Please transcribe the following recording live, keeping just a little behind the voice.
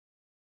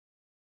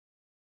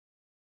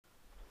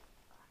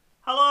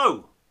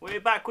Hello! We're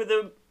back with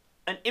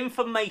an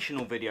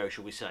informational video,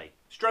 shall we say.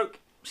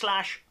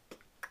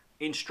 /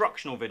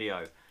 instructional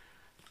video.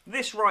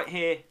 This right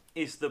here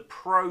is the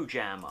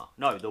ProJammer.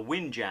 No, the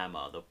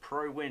WindJammer. The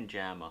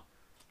ProWindJammer.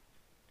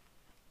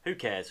 Who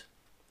cares?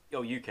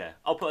 Oh, you care.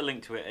 I'll put a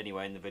link to it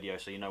anyway in the video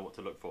so you know what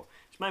to look for.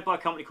 It's made by a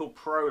company called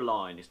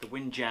ProLine. It's the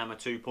WindJammer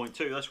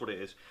 2.2. That's what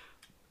it is.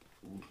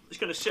 It's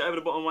going to sit over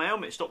the bottom of my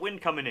helmet, stop wind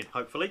coming in,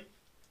 hopefully,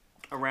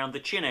 around the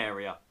chin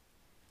area,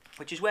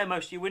 which is where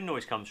most of your wind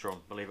noise comes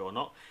from, believe it or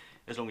not,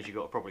 as long as you've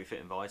got a properly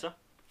fitting visor.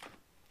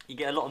 You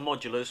get a lot of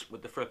modulars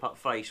with the flip-up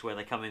face where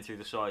they come in through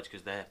the sides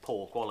because they're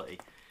poor quality.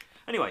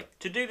 Anyway,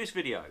 to do this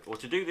video, or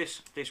to do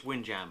this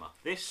WindJammer,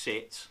 this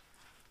sits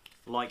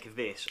like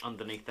this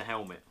underneath the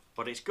helmet,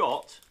 but it's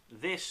got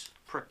this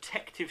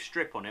protective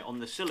strip on it, on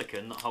the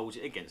silicone that holds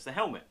it against the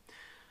helmet.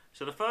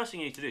 So the first thing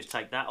you need to do is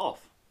take that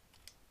off.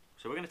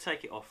 So we're going to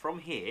take it off from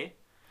here,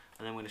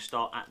 and then we're going to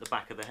start at the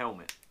back of the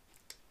helmet.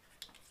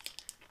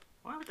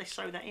 Why would they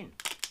sew that in?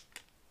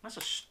 That's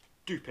a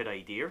stupid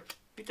idea.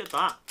 Who did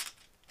that?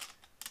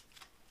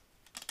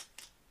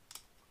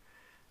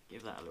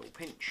 Give that a little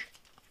pinch.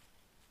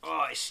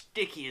 Oh, it's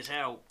sticky as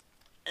hell.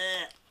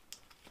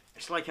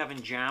 It's like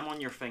having jam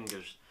on your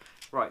fingers.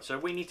 Right, so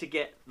we need to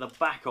get the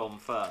back on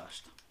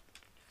first.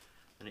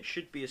 And it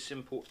should be as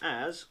simple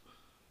as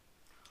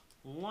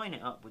line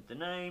it up with the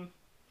name.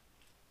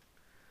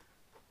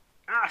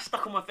 Ah,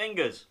 stuck on my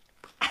fingers.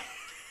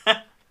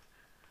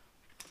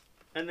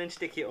 And then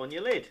stick it on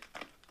your lid.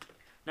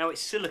 Now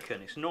it's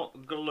silicone, it's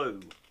not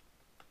glue.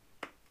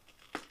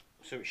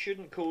 So it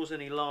shouldn't cause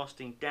any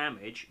lasting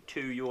damage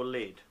to your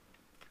lid.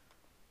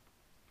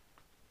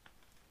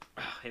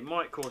 It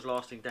might cause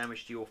lasting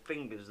damage to your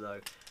fingers though,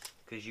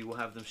 because you will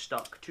have them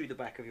stuck to the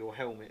back of your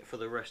helmet for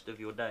the rest of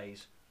your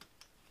days.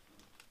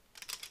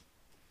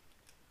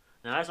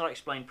 Now, as I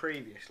explained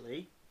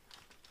previously,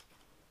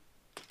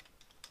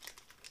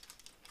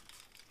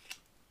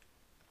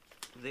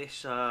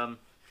 this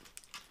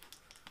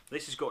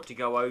has got to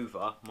go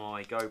over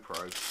my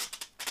GoPro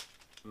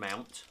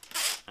mount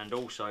and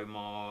also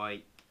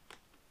my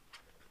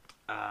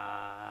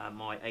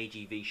my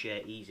AGV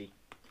Share Easy.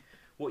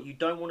 What you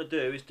don't want to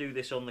do is do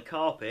this on the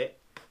carpet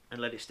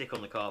and let it stick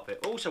on the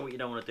carpet. Also, what you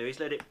don't want to do is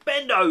let it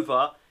bend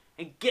over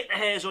and get the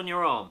hairs on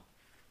your arm.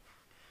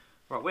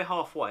 Right, we're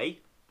halfway.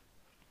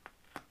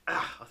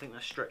 I think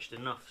that's stretched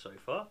enough so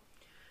far.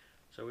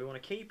 So we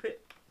want to keep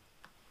it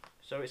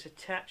so it's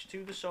attached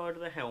to the side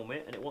of the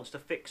helmet and it wants to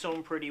fix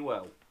on pretty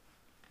well.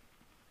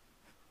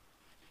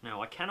 Now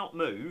I cannot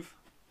move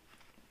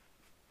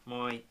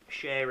my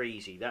Share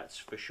Easy, that's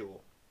for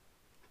sure,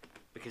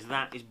 because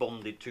that is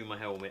bonded to my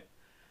helmet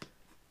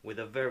with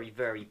a very,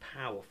 very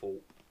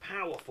powerful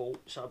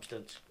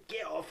substance.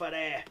 Get off of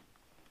there,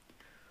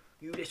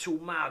 you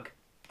little mug.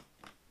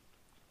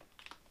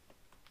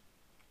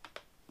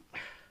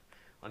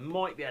 I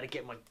might be able to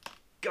get my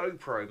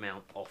GoPro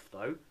mount off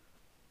though.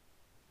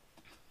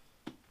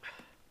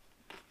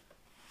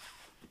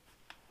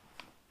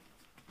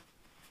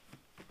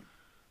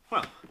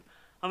 Well,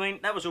 I mean,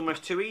 that was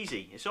almost too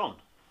easy. It's on.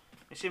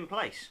 It's in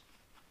place.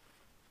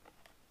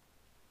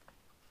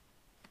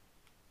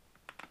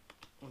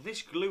 Well,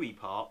 this gluey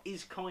part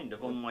is kind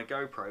of on my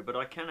GoPro, but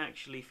I can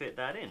actually fit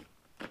that in.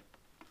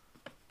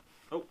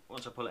 Oh,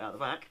 once I pull it out the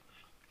back.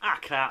 Ah,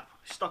 crap.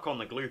 Stuck on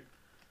the glue.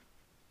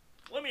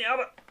 Let me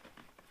have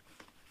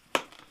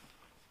it.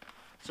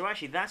 So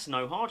actually, that's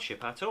no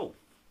hardship at all.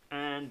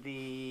 And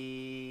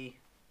the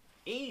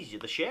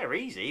Share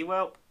Easy,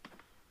 well,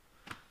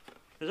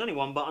 there's only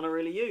one button I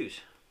really use.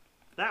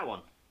 That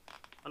one.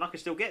 And I can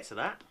still get to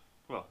that.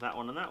 Well, that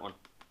one and that one.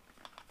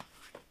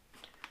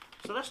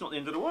 So that's not the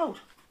end of the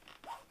world.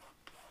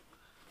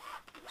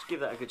 Let's give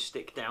that a good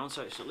stick down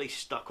so it's at least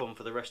stuck on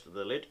for the rest of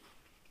the lid.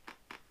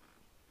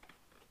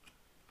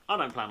 I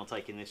don't plan on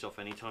taking this off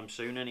anytime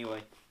soon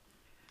anyway.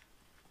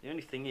 The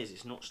only thing is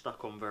it's not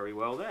stuck on very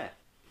well there.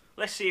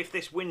 Let's see if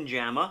this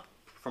WindJammer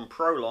from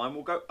ProLine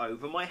will go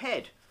over my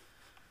head.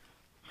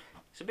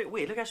 It's a bit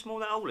weird. Look how small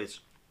that hole is.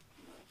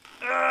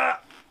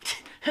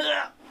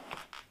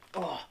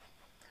 Oh.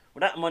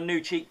 Well, that and my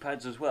new cheek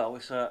pads as well.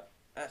 It's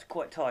that's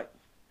quite tight.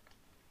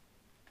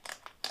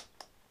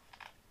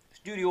 Let's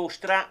do the all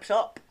straps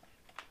up.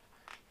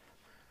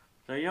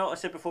 So you know what I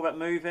said before about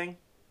moving?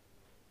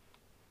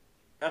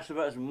 That's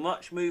about as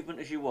much movement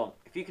as you want.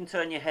 If you can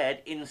turn your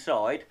head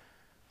inside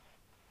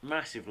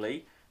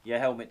massively, your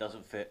helmet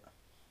doesn't fit.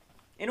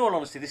 In all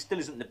honesty, this still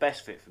isn't the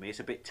best fit for me. It's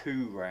a bit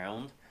too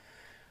round,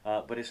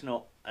 but it's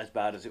not as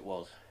bad as it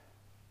was.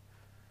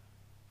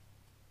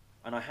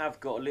 And I have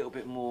got a little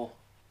bit more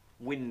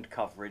wind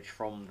coverage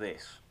from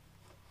this,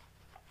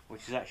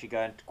 which is actually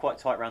going quite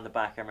tight around the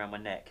back and around my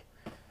neck.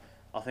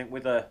 I think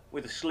with a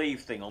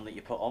sleeve thing on that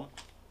you put on,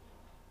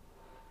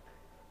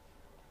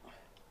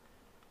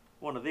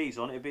 one of these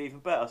on, it'd be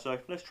even better. So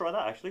let's try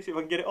that actually, see if I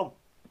can get it on.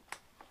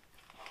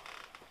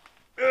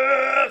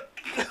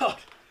 God.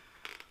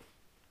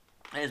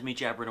 There's me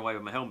jabbering away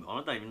with my helmet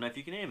on. I don't even know if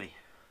you can hear me.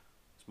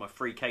 It's my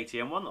free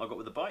KTM one that I got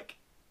with the bike.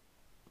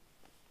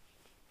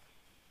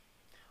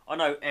 I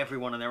know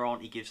everyone and their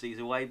auntie gives these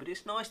away, but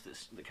it's nice that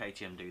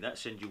KTM do that,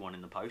 send you one in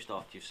the post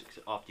after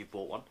you've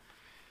bought one.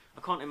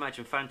 I can't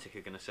imagine Fantic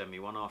are going to send me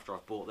one after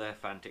I've bought their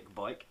Fantic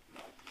bike.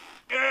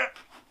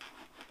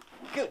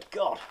 Good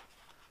God.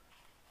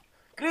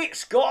 Great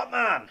Scott,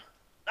 man!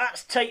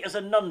 That's tight as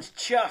a nun's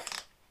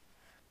chuff.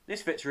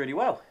 This fits really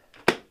well.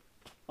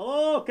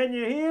 Hello, can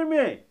you hear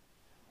me?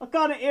 I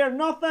can't hear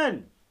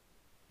nothing.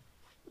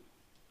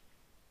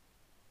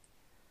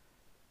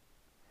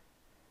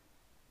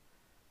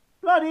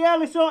 Bloody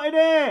hell, it's sorted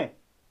here.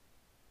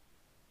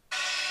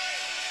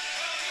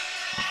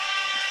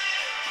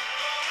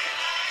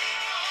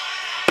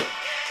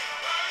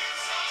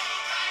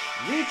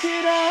 Reach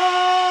it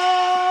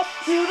up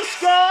to the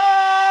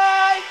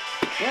sky.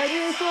 When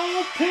you're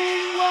so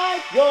pink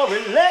white, you're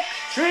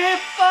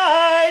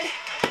electrified.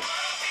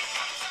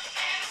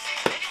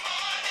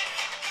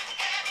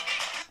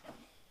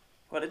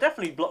 Well, it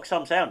definitely blocks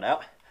some sound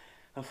out.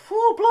 And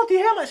oh,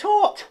 bloody hell, it's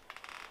hot.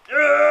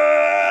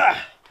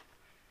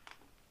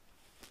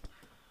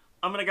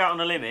 I'm going to go out on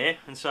a limb here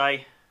and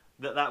say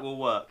that that will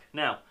work.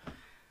 Now,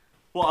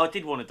 what I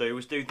did want to do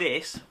was do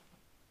this.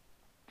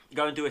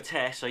 Go and do a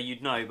test so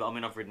you'd know, but I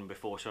mean I've ridden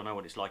before so I know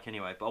what it's like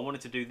anyway. But I wanted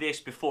to do this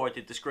before I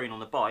did the screen on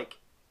the bike.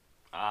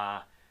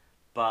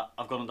 But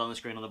I've gone and done the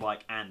screen on the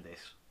bike and this.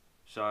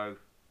 So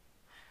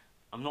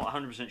I'm not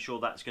 100% sure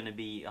that's going to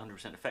be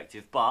 100%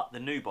 effective. But the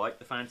new bike,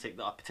 the Fantic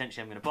that I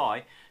potentially am going to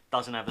buy,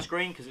 doesn't have a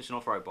screen because it's an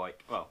off-road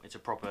bike. Well, it's a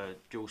proper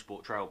dual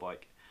sport trail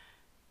bike.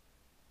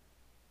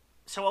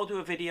 So I'll do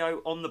a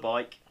video on the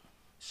bike,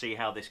 see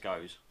how this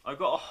goes. I've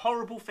got a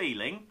horrible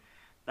feeling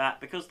that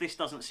because this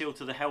doesn't seal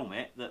to the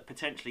helmet, that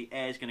potentially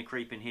air's going to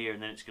creep in here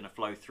and then it's going to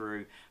flow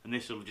through and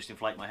this will just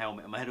inflate my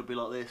helmet and my head will be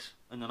like this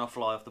and then I'll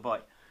fly off the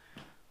bike.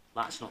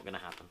 That's not going to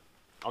happen.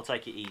 I'll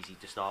take it easy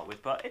to start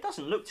with, but it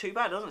doesn't look too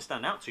bad, it doesn't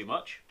stand out too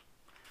much.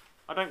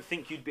 I don't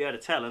think you'd be able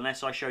to tell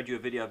unless I showed you a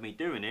video of me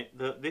doing it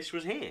that this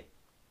was here.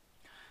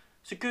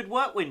 It's a good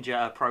work,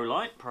 WindJammer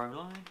ProLine.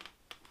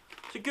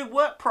 It's a good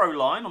work,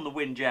 ProLine, on the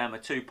WindJammer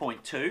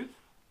 2.2.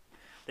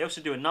 They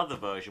also do another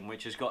version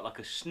which has got like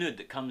a snood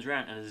that comes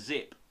around and a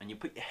zip, and you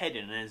put your head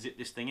in and then zip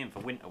this thing in for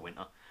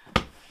winter.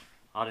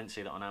 I didn't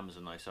see that on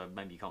Amazon though, so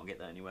maybe you can't get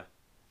that anywhere.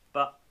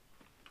 But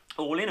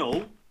all in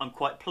all, I'm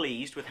quite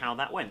pleased with how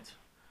that went.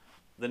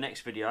 The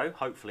next video,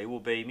 hopefully, will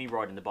be me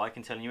riding the bike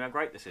and telling you how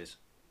great this is.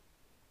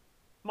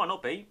 Might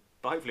not be,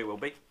 but hopefully it will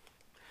be.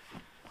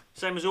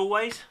 Same as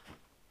always,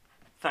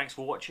 thanks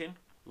for watching.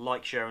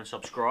 Like, share and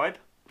subscribe.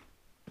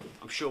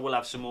 I'm sure we'll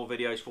have some more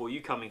videos for you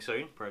coming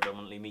soon,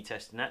 predominantly me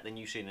testing that, then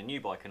you seeing the new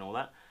bike and all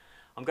that.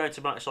 I'm going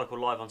to Motorcycle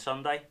Live on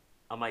Sunday.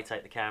 I may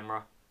take the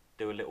camera,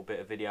 do a little bit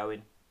of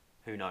videoing,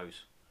 who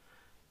knows.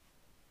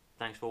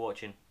 Thanks for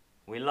watching.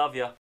 We love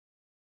you.